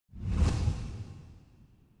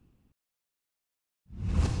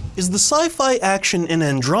Is the sci-fi action in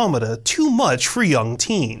Andromeda too much for young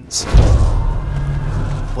teens?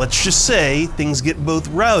 Let's just say things get both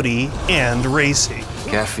rowdy and racy.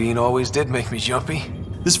 Caffeine always did make me jumpy.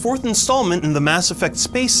 This fourth installment in the Mass Effect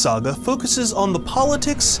space saga focuses on the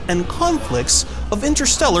politics and conflicts of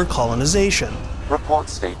interstellar colonization.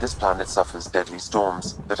 Reports state this planet suffers deadly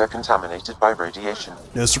storms that are contaminated by radiation.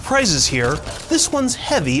 No surprises here, this one's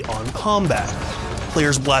heavy on combat.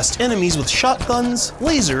 Players blast enemies with shotguns,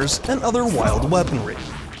 lasers, and other wild weaponry.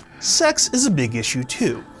 Sex is a big issue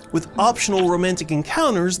too, with optional romantic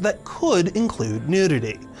encounters that could include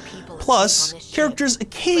nudity. Plus, characters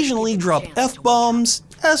occasionally drop F-bombs,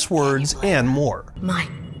 S-words, and more. My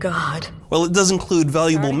God. While it does include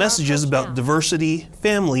valuable messages about diversity,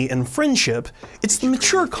 family, and friendship, it's the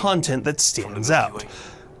mature content that stands out.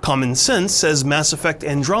 Common Sense says Mass Effect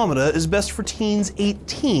Andromeda is best for teens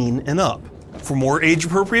 18 and up. For more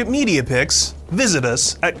age-appropriate media picks, visit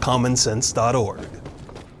us at commonsense.org.